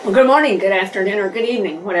Well, good morning, good afternoon, or good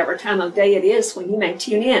evening, whatever time of day it is when you may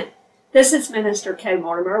tune in. This is Minister Kay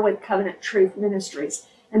Mortimer with Covenant Truth Ministries,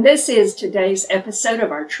 and this is today's episode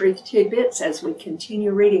of our Truth Tidbits as we continue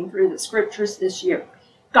reading through the scriptures this year.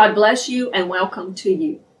 God bless you and welcome to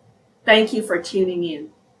you. Thank you for tuning in.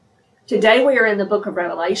 Today we are in the book of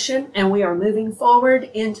Revelation, and we are moving forward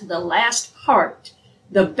into the last part,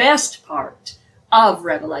 the best part of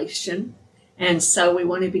Revelation. And so we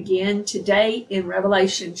want to begin today in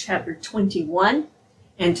Revelation chapter 21.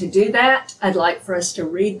 And to do that, I'd like for us to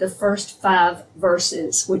read the first 5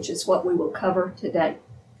 verses, which is what we will cover today.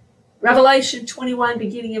 Revelation 21,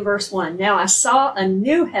 beginning in verse 1. Now I saw a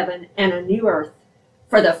new heaven and a new earth,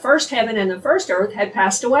 for the first heaven and the first earth had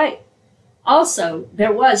passed away. Also,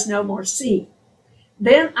 there was no more sea.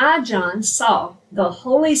 Then I, John, saw the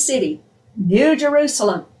holy city, New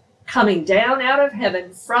Jerusalem, coming down out of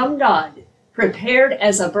heaven from God, prepared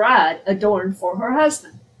as a bride adorned for her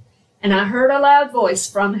husband. And I heard a loud voice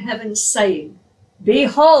from heaven saying,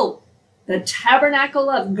 Behold, the tabernacle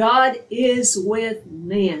of God is with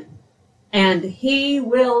men, and he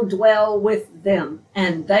will dwell with them,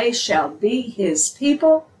 and they shall be his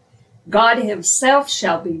people. God himself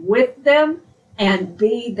shall be with them and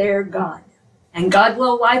be their God. And God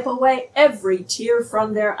will wipe away every tear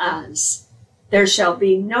from their eyes. There shall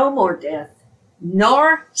be no more death,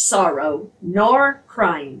 nor sorrow, nor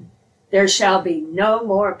crying. There shall be no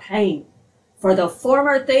more pain, for the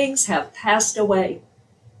former things have passed away.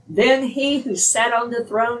 Then he who sat on the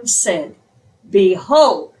throne said,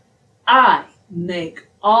 Behold, I make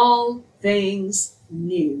all things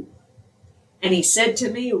new. And he said to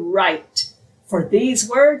me, Write, for these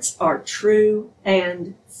words are true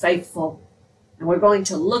and faithful. And we're going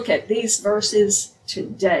to look at these verses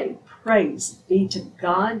today. Praise be to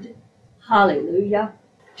God. Hallelujah.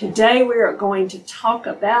 Today we are going to talk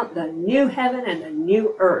about the new heaven and the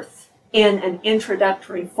new earth in an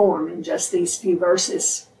introductory form in just these few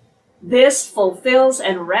verses. This fulfills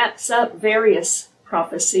and wraps up various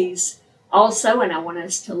prophecies also, and I want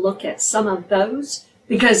us to look at some of those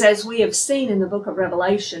because as we have seen in the book of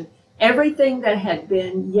Revelation, everything that had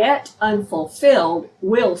been yet unfulfilled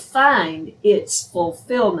will find its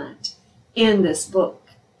fulfillment in this book.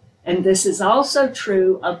 And this is also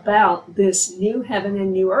true about this new heaven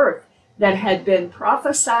and new earth that had been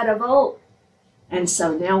prophesied of old. And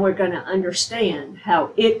so now we're going to understand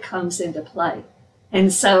how it comes into play.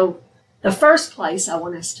 And so the first place I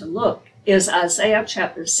want us to look is Isaiah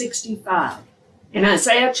chapter 65. In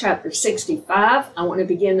Isaiah chapter 65, I want to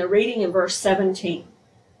begin the reading in verse 17.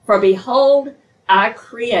 For behold, I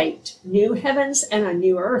create new heavens and a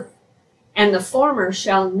new earth, and the former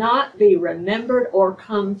shall not be remembered or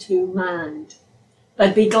come to mind.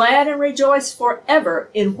 But be glad and rejoice forever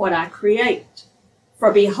in what I create.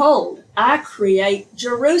 For behold, I create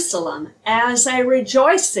Jerusalem as a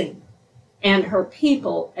rejoicing, and her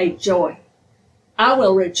people a joy. I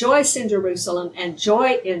will rejoice in Jerusalem and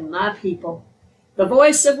joy in my people. The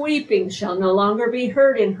voice of weeping shall no longer be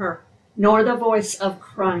heard in her, nor the voice of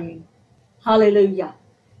crying. Hallelujah.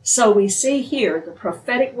 So we see here the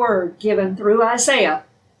prophetic word given through Isaiah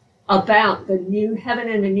about the new heaven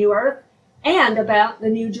and the new earth and about the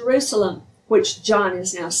new Jerusalem, which John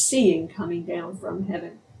is now seeing coming down from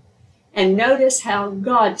heaven. And notice how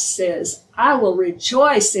God says, I will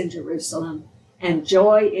rejoice in Jerusalem and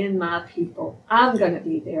joy in my people. I'm going to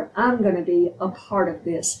be there. I'm going to be a part of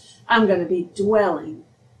this. I'm going to be dwelling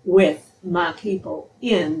with my people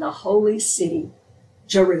in the holy city,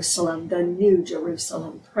 Jerusalem, the new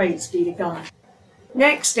Jerusalem. Praise be to God.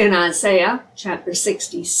 Next in Isaiah chapter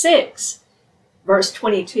 66, verse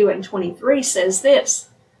 22 and 23 says this,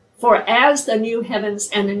 For as the new heavens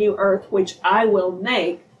and the new earth which I will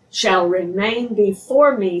make shall remain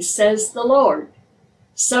before me, says the Lord,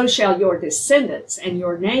 so shall your descendants and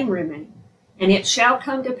your name remain. And it shall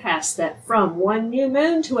come to pass that from one new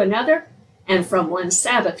moon to another, and from one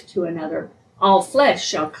Sabbath to another, all flesh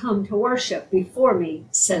shall come to worship before me,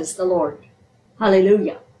 says the Lord.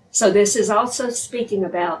 Hallelujah. So this is also speaking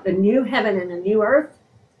about the new heaven and the new earth,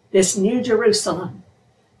 this new Jerusalem.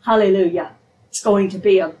 Hallelujah. It's going to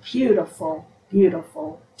be a beautiful,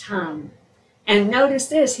 beautiful time. And notice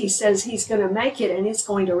this, he says he's going to make it and it's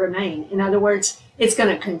going to remain. In other words, it's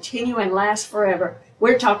going to continue and last forever.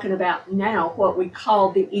 We're talking about now what we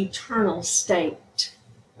call the eternal state,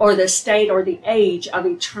 or the state or the age of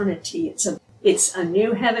eternity. It's a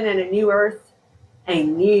new heaven and a new earth, a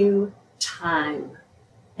new time.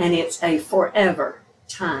 And it's a forever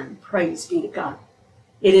time. Praise be to God.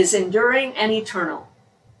 It is enduring and eternal.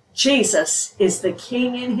 Jesus is the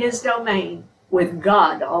King in his domain, with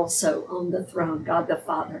God also on the throne, God the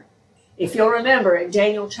Father. If you'll remember in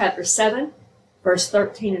Daniel chapter 7, verse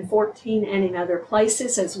 13 and 14, and in other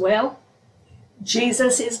places as well,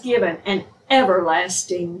 Jesus is given an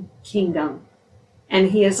everlasting kingdom.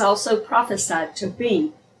 And he is also prophesied to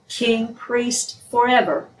be king, priest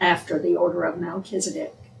forever after the order of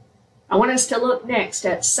Melchizedek. I want us to look next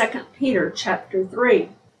at 2 Peter chapter 3,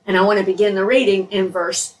 and I want to begin the reading in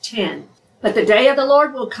verse 10. But the day of the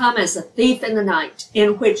Lord will come as a thief in the night,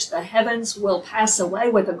 in which the heavens will pass away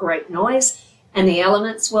with a great noise, and the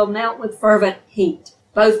elements will melt with fervent heat.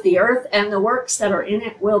 Both the earth and the works that are in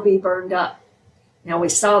it will be burned up. Now we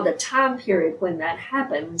saw the time period when that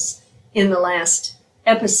happens in the last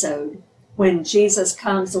episode. When Jesus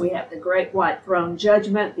comes, we have the great white throne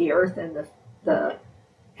judgment, the earth and the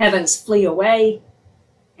heavens flee away.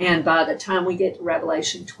 And by the time we get to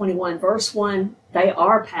Revelation 21, verse 1, they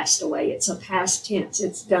are passed away. It's a past tense.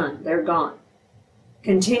 It's done. They're gone.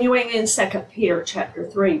 Continuing in 2 Peter chapter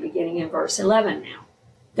 3, beginning in verse 11 now.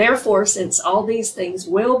 Therefore, since all these things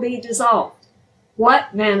will be dissolved,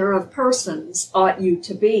 what manner of persons ought you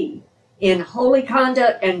to be in holy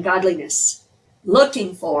conduct and godliness,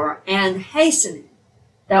 looking for and hastening?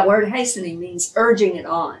 That word hastening means urging it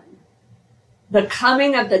on. The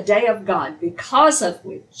coming of the day of God, because of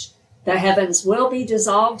which the heavens will be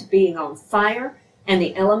dissolved, being on fire, and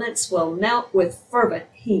the elements will melt with fervent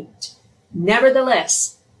heat.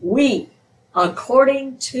 Nevertheless, we,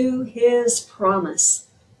 according to his promise,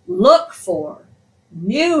 look for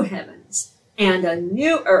new heavens and a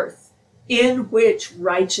new earth in which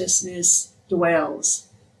righteousness dwells.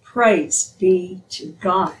 Praise be to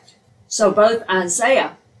God. So both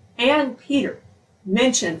Isaiah and Peter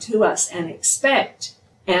mention to us and expect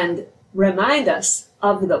and remind us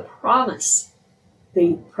of the promise,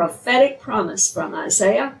 the prophetic promise from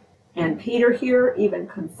Isaiah, and Peter here even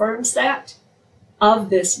confirms that,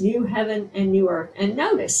 of this new heaven and new earth. And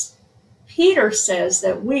notice, Peter says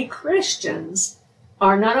that we Christians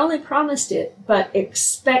are not only promised it, but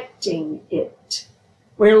expecting it.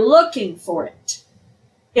 We're looking for it.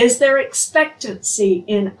 Is there expectancy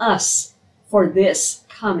in us for this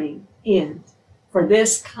coming end, for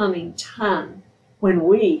this coming time when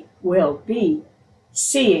we will be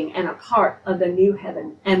seeing and a part of the new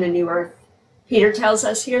heaven and the new earth? Peter tells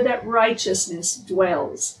us here that righteousness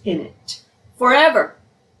dwells in it forever.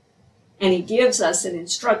 And he gives us an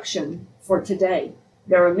instruction for today.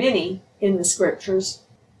 There are many in the scriptures,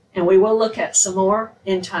 and we will look at some more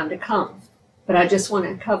in time to come. But I just want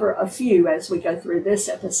to cover a few as we go through this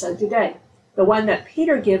episode today. The one that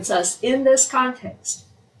Peter gives us in this context,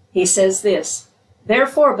 he says this,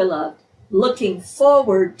 therefore, beloved, looking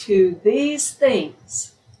forward to these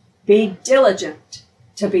things, be diligent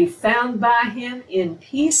to be found by him in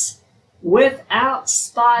peace, without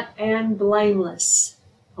spot and blameless.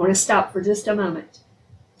 I want to stop for just a moment.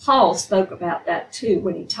 Paul spoke about that too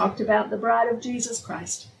when he talked about the bride of Jesus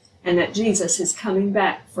Christ, and that Jesus is coming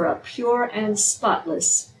back for a pure and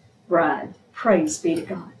spotless bride. Praise be to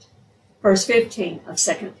God. Verse 15 of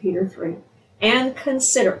 2 Peter 3, and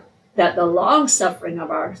consider that the long-suffering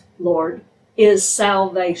of our Lord is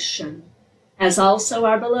salvation, as also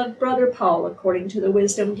our beloved brother Paul, according to the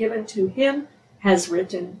wisdom given to him, has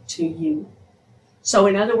written to you. So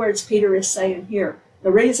in other words, Peter is saying here,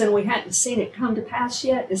 the reason we hadn't seen it come to pass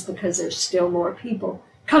yet is because there's still more people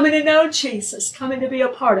coming to know Jesus, coming to be a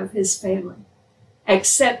part of his family,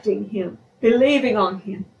 accepting him, believing on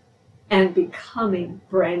him, and becoming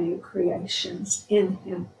brand new creations in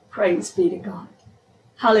him. Praise be to God.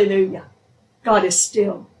 Hallelujah. God is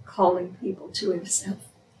still calling people to himself.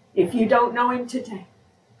 If you don't know him today,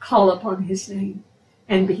 call upon his name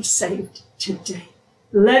and be saved today.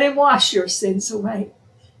 Let him wash your sins away.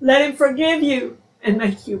 Let him forgive you and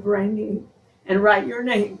make you brand new and write your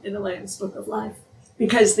name in the Lamb's Book of Life.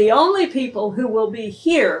 Because the only people who will be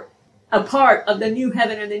here, a part of the new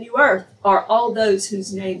heaven and the new earth, are all those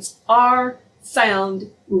whose names are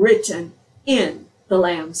found written in the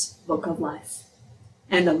Lamb's Book of Life.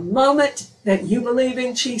 And the moment that you believe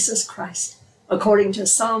in Jesus Christ, according to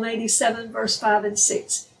Psalm 87, verse 5 and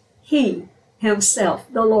 6, he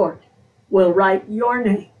himself, the Lord, will write your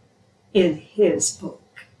name in his book.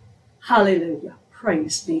 Hallelujah.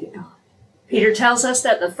 Praise be to God. Peter tells us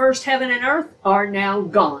that the first heaven and earth are now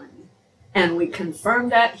gone. And we confirm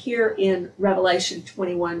that here in Revelation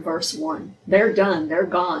 21, verse 1. They're done. They're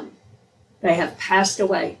gone. They have passed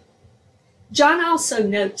away. John also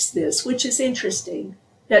notes this, which is interesting,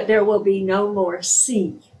 that there will be no more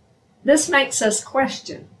sea. This makes us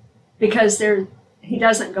question, because he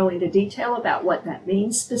doesn't go into detail about what that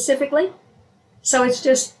means specifically. So it's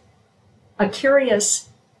just a curious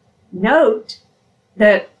note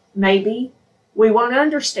that maybe We won't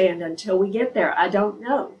understand until we get there. I don't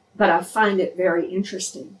know, but I find it very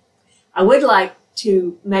interesting. I would like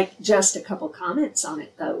to make just a couple comments on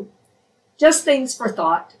it, though. Just things for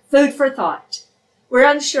thought, food for thought. We're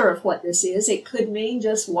unsure of what this is. It could mean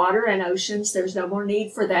just water and oceans. There's no more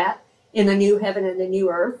need for that in the new heaven and the new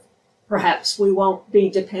earth. Perhaps we won't be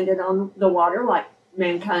dependent on the water like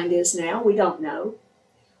mankind is now. We don't know.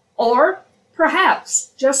 Or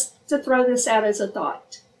perhaps, just to throw this out as a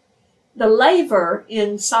thought, the laver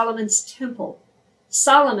in Solomon's temple,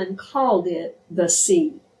 Solomon called it the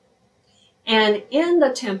sea. And in the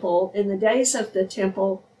temple, in the days of the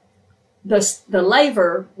temple, the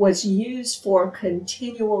laver was used for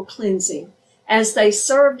continual cleansing. As they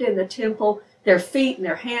served in the temple, their feet and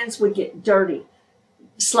their hands would get dirty,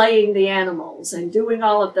 slaying the animals and doing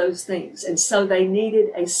all of those things. And so they needed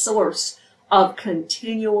a source of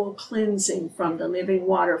continual cleansing from the living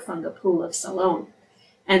water from the pool of Siloam.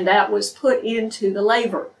 And that was put into the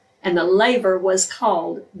laver. And the laver was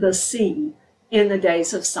called the sea in the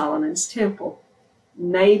days of Solomon's temple.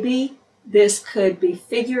 Maybe this could be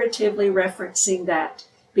figuratively referencing that,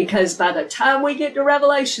 because by the time we get to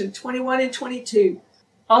Revelation 21 and 22,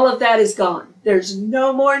 all of that is gone. There's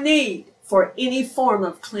no more need for any form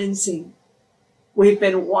of cleansing. We've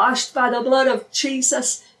been washed by the blood of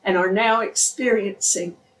Jesus and are now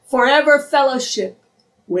experiencing forever fellowship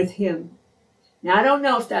with him. Now, I don't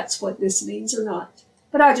know if that's what this means or not,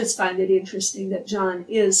 but I just find it interesting that John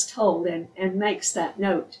is told and makes that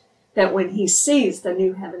note, that when he sees the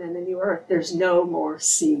new heaven and the new earth, there's no more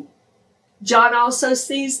sea. John also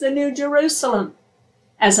sees the new Jerusalem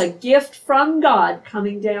as a gift from God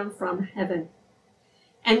coming down from heaven.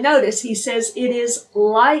 And notice he says it is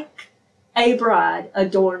like a bride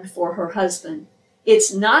adorned for her husband.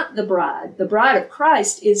 It's not the bride. The bride of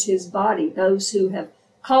Christ is his body, those who have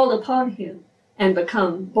called upon him and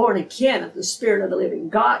become born again of the Spirit of the living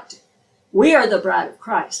God. We are the bride of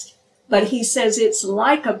Christ. But he says it's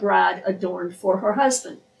like a bride adorned for her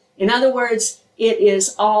husband. In other words, it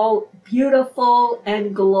is all beautiful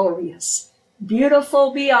and glorious.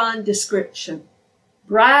 Beautiful beyond description.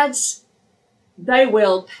 Brides, they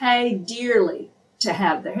will pay dearly to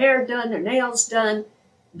have their hair done, their nails done,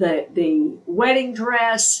 the wedding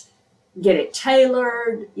dress, get it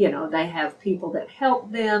tailored. They have people that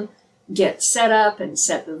help them get set up and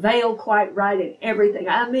set the veil quite right and everything.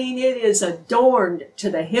 I mean, it is adorned to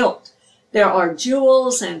the hilt. There are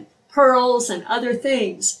jewels and pearls and other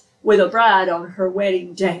things with a bride on her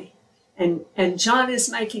wedding day. And John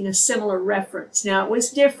is making a similar reference. Now, it was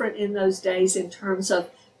different in those days in terms of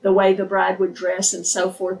the way the bride would dress and so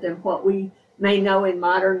forth than what we may know in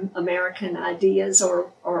modern American ideas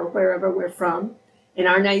or wherever we're from in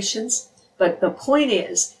our nations. But the point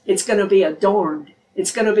is, it's going to be adorned.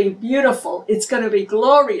 It's going to be beautiful. It's going to be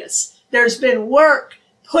glorious. There's been work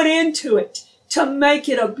put into it to make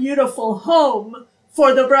it a beautiful home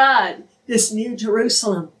for the bride, this new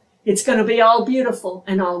Jerusalem. It's going to be all beautiful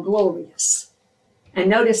and all glorious. And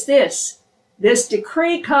notice this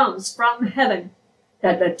decree comes from heaven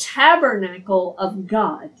that the tabernacle of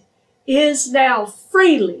God is now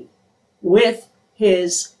freely with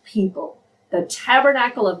his people. The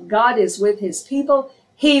tabernacle of God is with his people.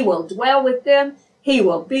 He will dwell with them. He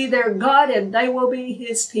will be their God and they will be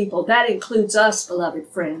his people. That includes us, beloved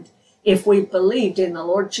friend. If we've believed in the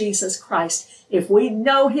Lord Jesus Christ, if we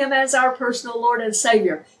know him as our personal Lord and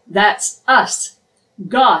Savior, that's us.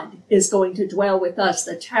 God is going to dwell with us.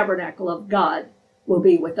 The tabernacle of God will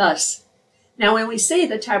be with us. Now, when we see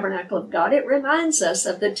the tabernacle of God, it reminds us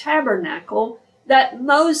of the tabernacle that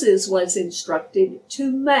Moses was instructed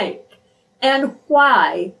to make. And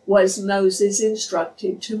why was Moses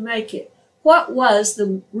instructed to make it? What was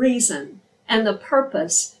the reason and the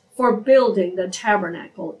purpose for building the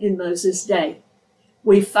tabernacle in Moses' day?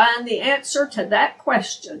 We find the answer to that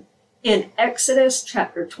question in Exodus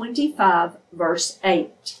chapter 25, verse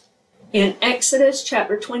 8. In Exodus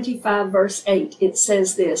chapter 25, verse 8, it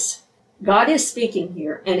says this. God is speaking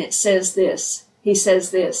here, and it says this. He says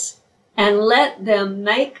this, and let them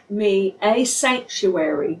make me a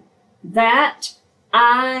sanctuary that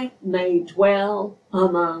I may dwell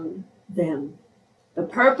among them. The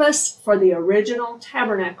purpose for the original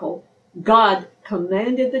tabernacle God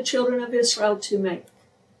commanded the children of Israel to make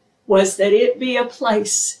was that it be a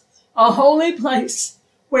place, a holy place,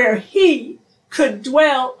 where he could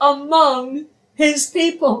dwell among his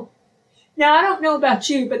people. Now, I don't know about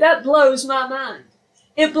you, but that blows my mind.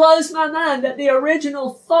 It blows my mind that the original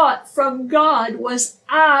thought from God was,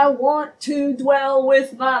 I want to dwell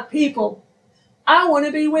with my people. I want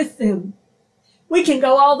to be with them. We can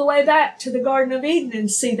go all the way back to the Garden of Eden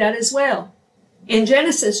and see that as well. In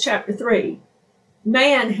Genesis chapter 3,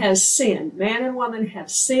 man has sinned. Man and woman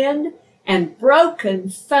have sinned and broken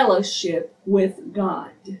fellowship with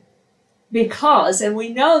God. Because, and we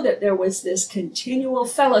know that there was this continual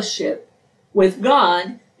fellowship with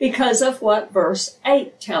God because of what verse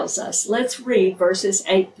 8 tells us. Let's read verses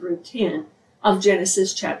 8 through 10 of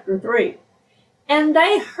Genesis chapter 3. And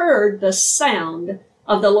they heard the sound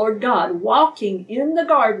of the Lord God walking in the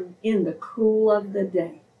garden in the cool of the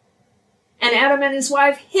day. And Adam and his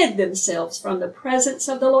wife hid themselves from the presence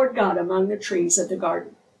of the Lord God among the trees of the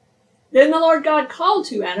garden. Then the Lord God called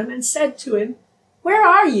to Adam and said to him, Where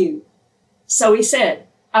are you? So he said,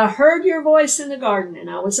 I heard your voice in the garden, and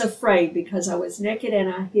I was afraid because I was naked and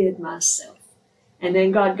I hid myself. And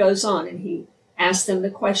then God goes on and he asked them the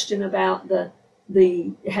question about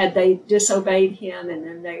had they disobeyed him, and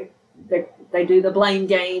then they do the blame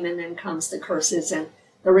game, and then comes the curses, and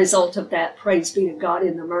the result of that, praise be to God,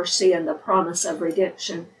 in the mercy and the promise of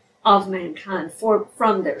redemption of mankind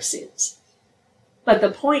from their sins. But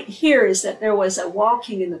the point here is that there was a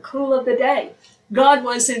walking in the cool of the day. God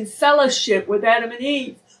was in fellowship with Adam and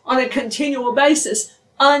Eve on a continual basis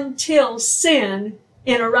until sin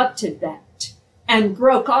interrupted that and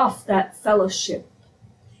broke off that fellowship.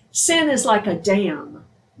 Sin is like a dam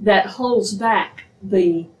that holds back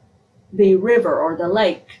the river or the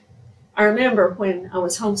lake. I remember when I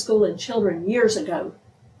was homeschooling my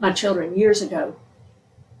children years ago,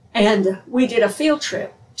 and we did a field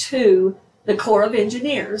trip to the Corps of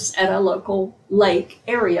Engineers at a local lake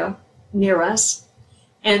area near us,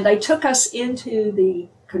 and they took us into the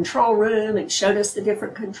control room and showed us the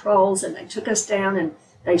different controls, and they took us down and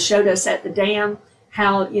they showed us at the dam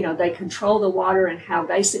how, they control the water and how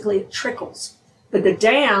basically it trickles. But the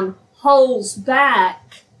dam holds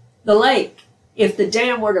back the lake. If the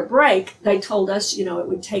dam were to break, they told us, it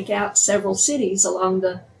would take out several cities along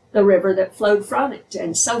the river that flowed from it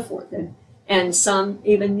and so forth, and some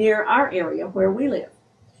even near our area where we live.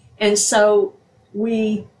 And so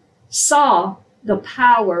we saw the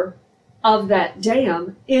power of that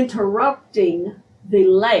dam interrupting the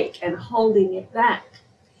lake and holding it back.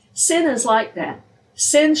 Sin is like that.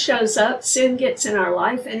 Sin shows up, sin gets in our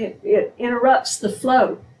life, and it interrupts the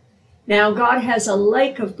flow. Now, God has a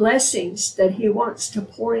lake of blessings that he wants to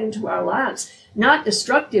pour into our lives, not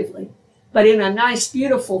destructively, but in a nice,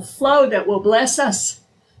 beautiful flow that will bless us.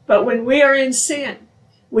 But when we are in sin,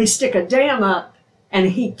 we stick a dam up, and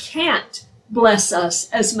he can't bless us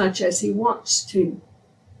as much as he wants to.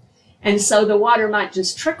 And so the water might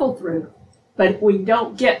just trickle through, but we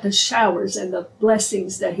don't get the showers and the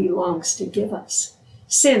blessings that he longs to give us.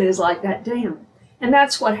 Sin is like that dam. And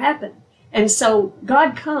that's what happened. And so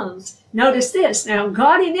God comes. Notice this. Now,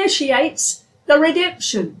 God initiates the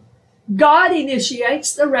redemption. God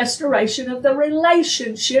initiates the restoration of the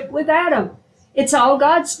relationship with Adam. It's all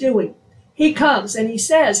God's doing. He comes and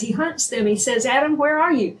he hunts them. He says, Adam, where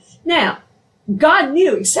are you? Now, God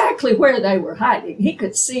knew exactly where they were hiding. He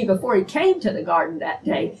could see before he came to the garden that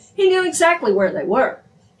day. He knew exactly where they were.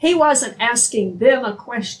 He wasn't asking them a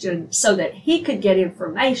question so that he could get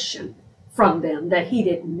information from them that he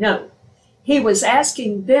didn't know. He was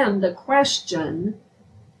asking them the question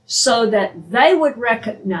so that they would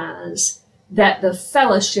recognize that the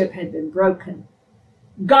fellowship had been broken.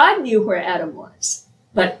 God knew where Adam was,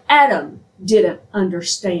 but Adam didn't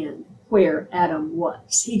understand where Adam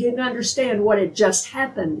was. He didn't understand what had just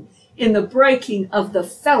happened in the breaking of the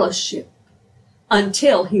fellowship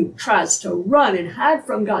until he tries to run and hide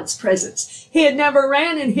from God's presence. He had never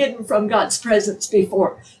ran and hidden from God's presence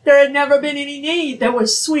before. There had never been any need. There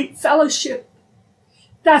was sweet fellowship.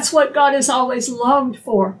 That's what God has always longed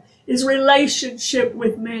for, is relationship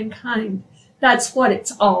with mankind. That's what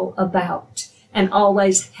it's all about and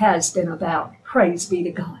always has been about. Praise be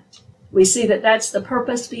to God. We see that that's the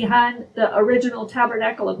purpose behind the original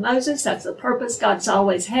tabernacle of Moses. That's the purpose God's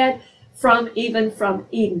always had even from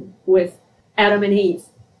Eden with Adam and Eve.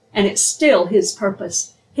 And it's still his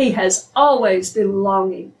purpose. He has always been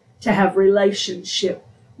longing to have relationship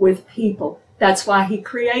with people. That's why he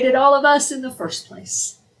created all of us in the first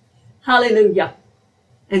place. Hallelujah.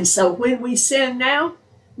 And so when we sin now,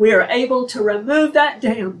 we are able to remove that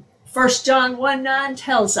dam. 1 John 1:9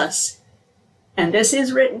 tells us, and this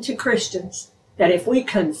is written to Christians, that if we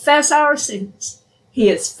confess our sins, he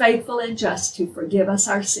is faithful and just to forgive us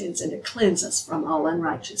our sins and to cleanse us from all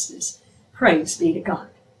unrighteousness. Praise be to God.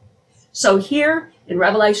 So here in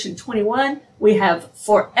Revelation 21, we have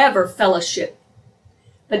forever fellowship.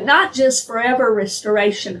 But not just forever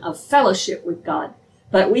restoration of fellowship with God,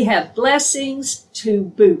 but we have blessings to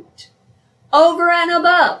boot. Over and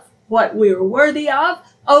above what we are worthy of,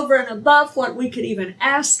 over and above what we could even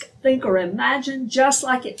ask, think, or imagine, just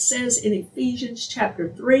like it says in Ephesians chapter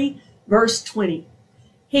 3, verse 20.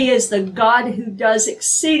 He is the God who does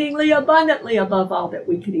exceedingly abundantly above all that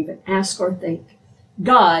we could even ask or think.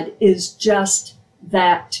 God is just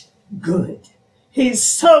that good. He's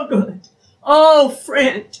so good. Oh,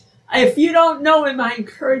 friend, if you don't know him, I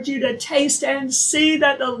encourage you to taste and see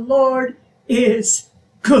that the Lord is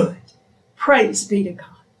good. Praise be to God.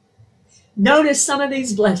 Notice some of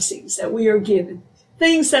these blessings that we are given,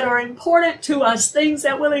 things that are important to us, things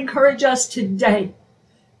that will encourage us today.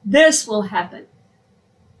 This will happen.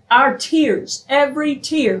 Our tears, every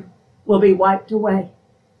tear, will be wiped away,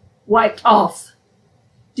 wiped off.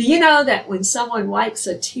 Do you know that when someone wipes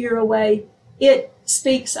a tear away, it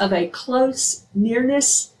speaks of a close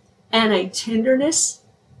nearness and a tenderness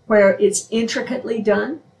where it's intricately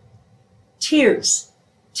done? Tears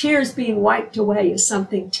being wiped away is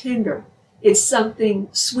something tender. It's something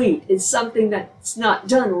sweet. It's something that's not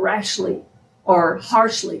done rashly or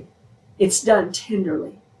harshly. It's done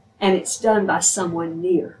tenderly, and it's done by someone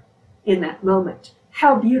near in that moment.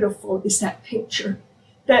 How beautiful is that picture,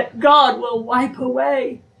 that God will wipe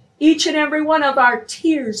away each and every one of our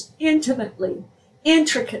tears intimately,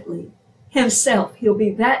 intricately. Himself, he'll be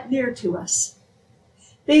that near to us.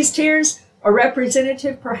 These tears are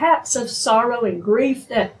representative perhaps of sorrow and grief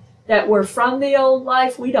that were from the old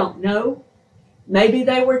life. We don't know. Maybe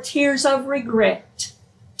they were tears of regret,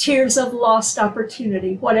 tears of lost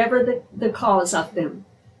opportunity, whatever the cause of them.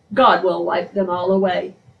 God will wipe them all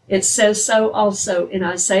away. It says so also in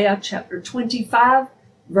Isaiah chapter 25,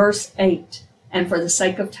 verse 8. And for the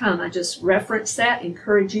sake of time, I just reference that,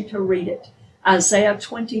 encourage you to read it. Isaiah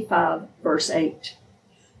 25, verse 8.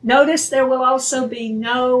 Notice there will also be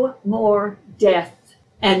no more death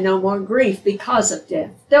and no more grief because of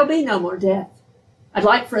death. There'll be no more death. I'd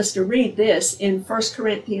like for us to read this in 1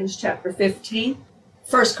 Corinthians chapter 15.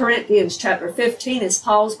 1 Corinthians chapter 15 is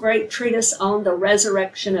Paul's great treatise on the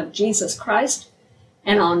resurrection of Jesus Christ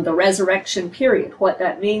and on the resurrection period, what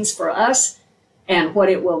that means for us and what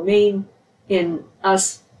it will mean in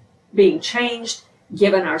us being changed,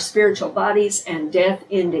 given our spiritual bodies and death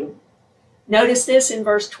ending. Notice this in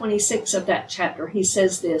verse 26 of that chapter. He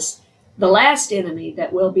says this, the last enemy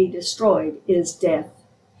that will be destroyed is death.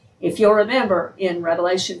 If you'll remember in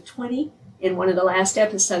Revelation 20, in one of the last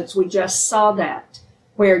episodes, we just saw that,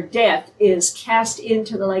 where death is cast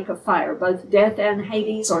into the lake of fire. Both death and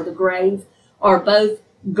Hades, or the grave, are both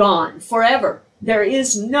gone forever. There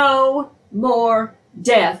is no more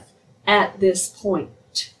death at this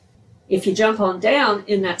point. If you jump on down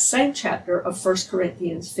in that same chapter of 1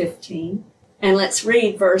 Corinthians 15, and let's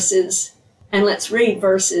read verses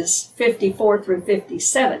 54 through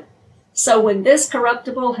 57. So when this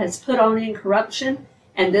corruptible has put on incorruption,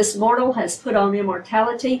 and this mortal has put on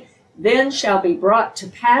immortality, then shall be brought to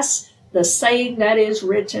pass the saying that is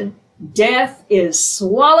written, death is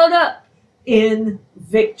swallowed up in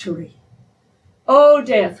victory. O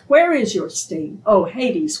death, where is your sting? O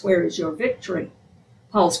Hades, where is your victory?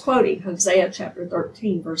 Paul's quoting Hosea chapter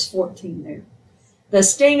 13, verse 14 there. The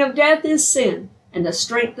sting of death is sin, and the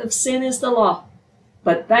strength of sin is the law.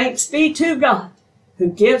 But thanks be to God, who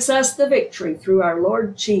gives us the victory through our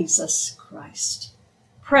Lord Jesus Christ.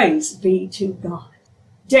 Praise be to God.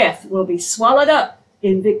 Death will be swallowed up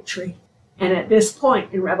in victory. And at this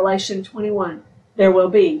point in Revelation 21, there will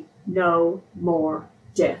be no more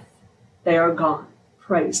death. They are gone.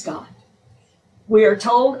 Praise God. We are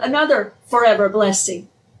told another forever blessing.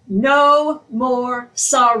 No more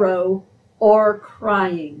sorrow or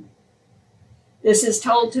crying. This is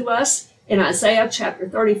told to us in Isaiah chapter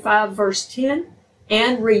 35, verse 10,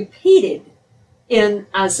 and repeated in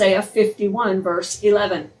Isaiah 51, verse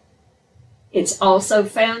 11. It's also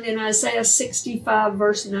found in Isaiah 65,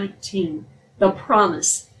 verse 19. The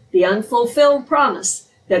promise, the unfulfilled promise,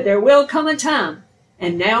 that there will come a time,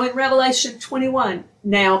 and now in Revelation 21,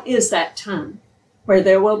 now is that time, where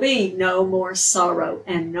there will be no more sorrow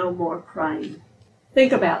and no more crying.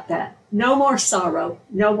 Think about that. No more sorrow,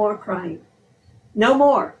 no more crying. No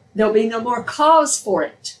more. There'll be no more cause for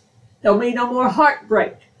it. There'll be no more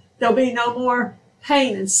heartbreak. There'll be no more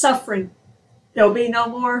pain and suffering. There'll be no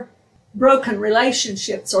more broken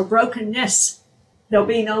relationships or brokenness. There'll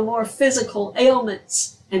be no more physical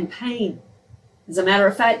ailments and pain. As a matter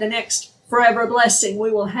of fact, the next forever blessing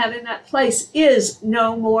we will have in that place is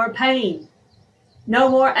no more pain, no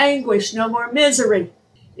more anguish, no more misery.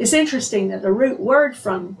 It's interesting that the root word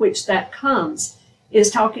from which that comes is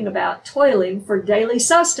talking about toiling for daily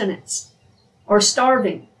sustenance or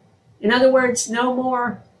starving. In other words, no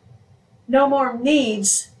more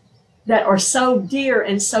needs that are so dear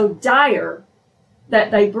and so dire that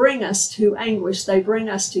they bring us to anguish, they bring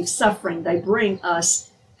us to suffering, they bring us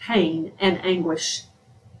pain and anguish,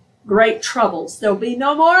 great troubles. There'll be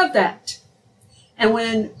no more of that. And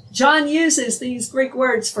when John uses these Greek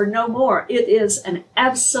words for no more, it is an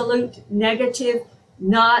absolute negative,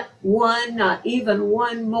 not one, not even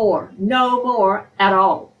one more, no more at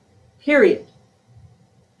all, period.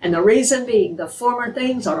 And the reason being, the former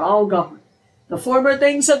things are all gone. The former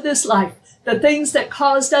things of this life, the things that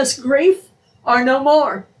caused us grief, are no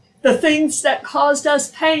more. The things that caused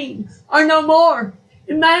us pain are no more.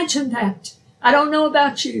 Imagine that. I don't know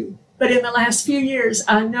about you, but in the last few years,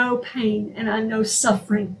 I know pain and I know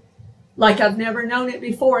suffering like I've never known it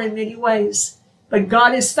before in many ways. But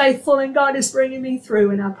God is faithful and God is bringing me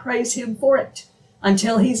through, and I praise Him for it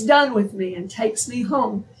until He's done with me and takes me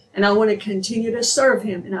home. And I want to continue to serve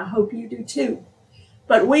Him, and I hope you do too.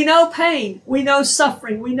 But we know pain, we know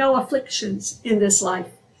suffering, we know afflictions in this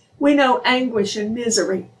life. We know anguish and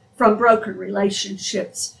misery from broken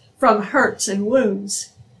relationships, from hurts and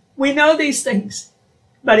wounds. We know these things.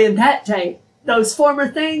 But in that day, those former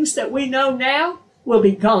things that we know now will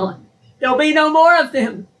be gone. There'll be no more of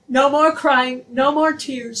them. No more crying, no more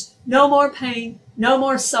tears, no more pain, no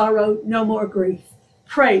more sorrow, no more grief.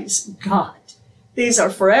 Praise God. These are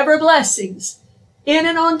forever blessings in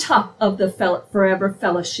and on top of the forever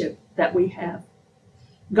fellowship that we have.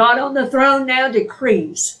 God on the throne now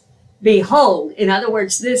decrees, behold, in other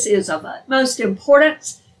words, this is of utmost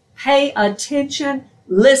importance. Pay attention,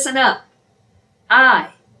 listen up.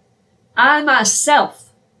 I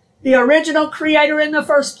myself, the original creator in the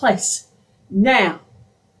first place, now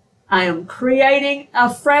I am creating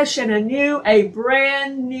afresh and anew a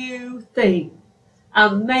brand new thing.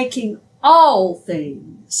 I'm making all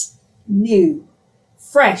things new,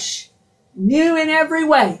 fresh, new in every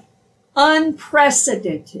way,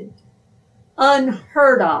 unprecedented,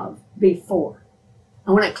 unheard of before.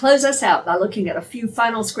 I want to close us out by looking at a few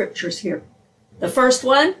final scriptures here. The first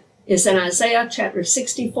one is in Isaiah chapter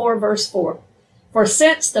 64, verse 4. For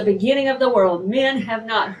since the beginning of the world, men have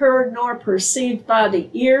not heard nor perceived by the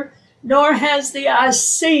ear, nor has the eye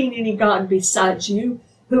seen any God besides you,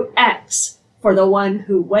 who acts for the one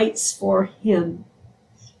who waits for Him.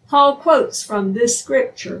 Paul quotes from this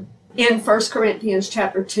scripture in 1 Corinthians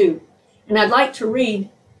chapter 2. And I'd like to read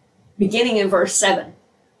beginning in verse 7.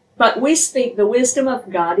 But we speak the wisdom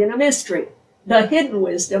of God in a mystery, the hidden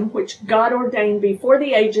wisdom which God ordained before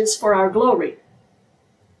the ages for our glory,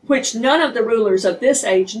 which none of the rulers of this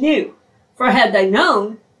age knew. For had they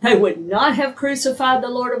known, they would not have crucified the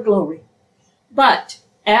Lord of glory. But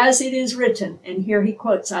as it is written, and here he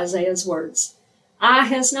quotes Isaiah's words, eye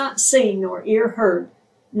has not seen nor ear heard,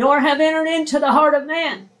 nor have entered into the heart of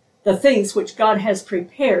man the things which God has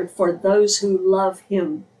prepared for those who love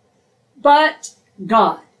Him. But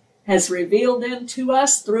God has revealed them to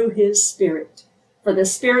us through His Spirit. For the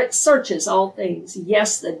Spirit searches all things,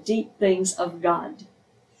 yes, the deep things of God.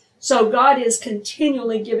 So God is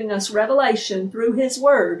continually giving us revelation through His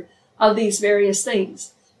Word of these various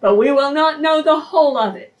things. But we will not know the whole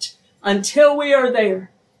of it until we are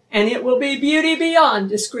there. And it will be beauty beyond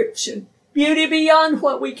description, beauty beyond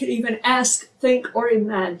what we could even ask, think, or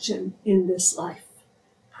imagine in this life.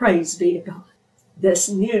 Praise be to God. This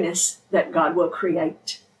newness that God will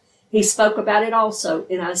create. He spoke about it also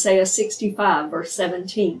in Isaiah 65, verse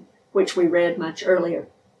 17, which we read much earlier.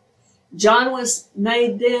 John was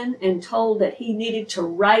made then and told that he needed to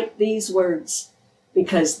write these words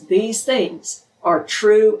because these things are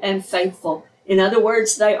true and faithful. In other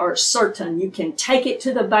words, they are certain. You can take it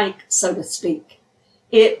to the bank, so to speak.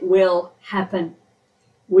 It will happen.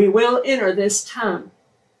 We will enter this time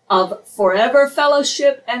of forever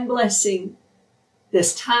fellowship and blessing,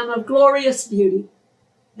 this time of glorious beauty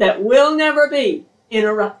that will never be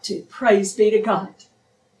interrupted. Praise be to God.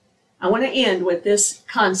 I want to end with this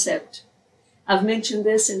concept. I've mentioned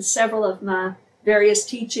this in several of my various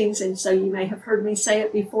teachings, and so you may have heard me say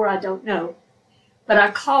it before, I don't know. But I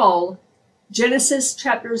call Genesis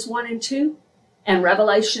chapters 1 and 2 and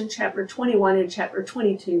Revelation chapter 21 and chapter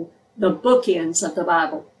 22 the bookends of the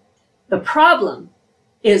Bible. The problem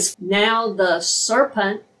is now the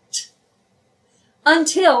serpent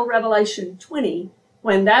until Revelation 20,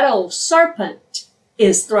 when that old serpent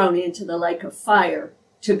is thrown into the lake of fire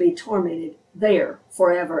to be tormented there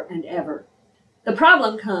forever and ever. The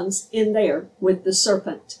problem comes in there with the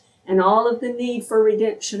serpent and all of the need for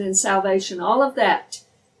redemption and salvation. All of that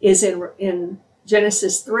is in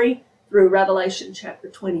Genesis 3 through Revelation chapter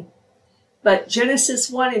 20. But Genesis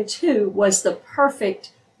 1 and 2 was the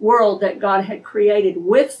perfect world that God had created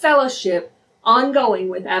with fellowship ongoing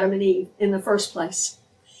with Adam and Eve in the first place.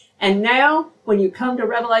 And now, when you come to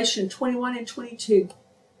Revelation 21 and 22,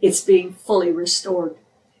 it's being fully restored.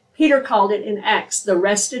 Peter called it in Acts the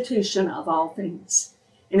restitution of all things.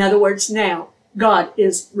 In other words, now God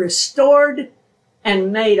is restored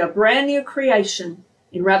and made a brand new creation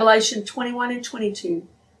in Revelation 21 and 22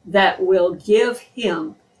 that will give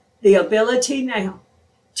him the ability now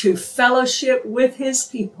to fellowship with his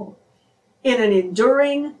people in an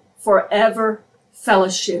enduring forever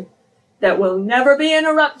fellowship that will never be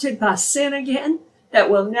interrupted by sin again, that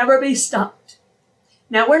will never be stopped.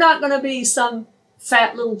 Now, we're not going to be some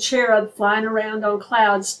fat little cherub flying around on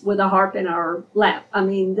clouds with a harp in our lap. I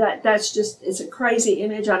mean, that's just, it's a crazy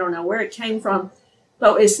image. I don't know where it came from,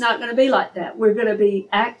 but it's not going to be like that. We're going to be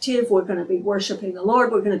active. We're going to be worshiping the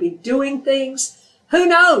Lord. We're going to be doing things. Who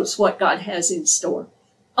knows what God has in store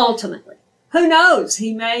ultimately? Who knows?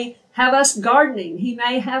 He may have us gardening. He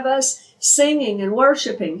may have us singing and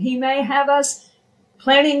worshiping. He may have us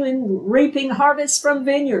planting and reaping harvests from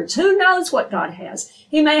vineyards. Who knows what God has?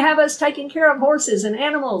 He may have us taking care of horses and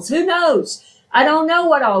animals. Who knows? I don't know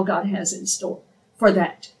what all God has in store for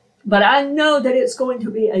that. But I know that it's going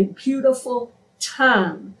to be a beautiful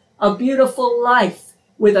time, a beautiful life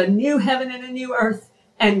with a new heaven and a new earth,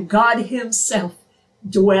 and God himself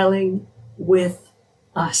dwelling with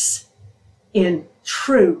us in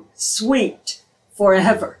true, sweet,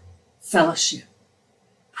 forever fellowship.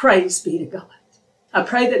 Praise be to God. I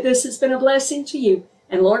pray that this has been a blessing to you,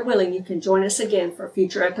 and Lord willing, you can join us again for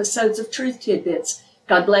future episodes of Truth Tidbits.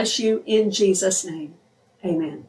 God bless you in Jesus' name. Amen.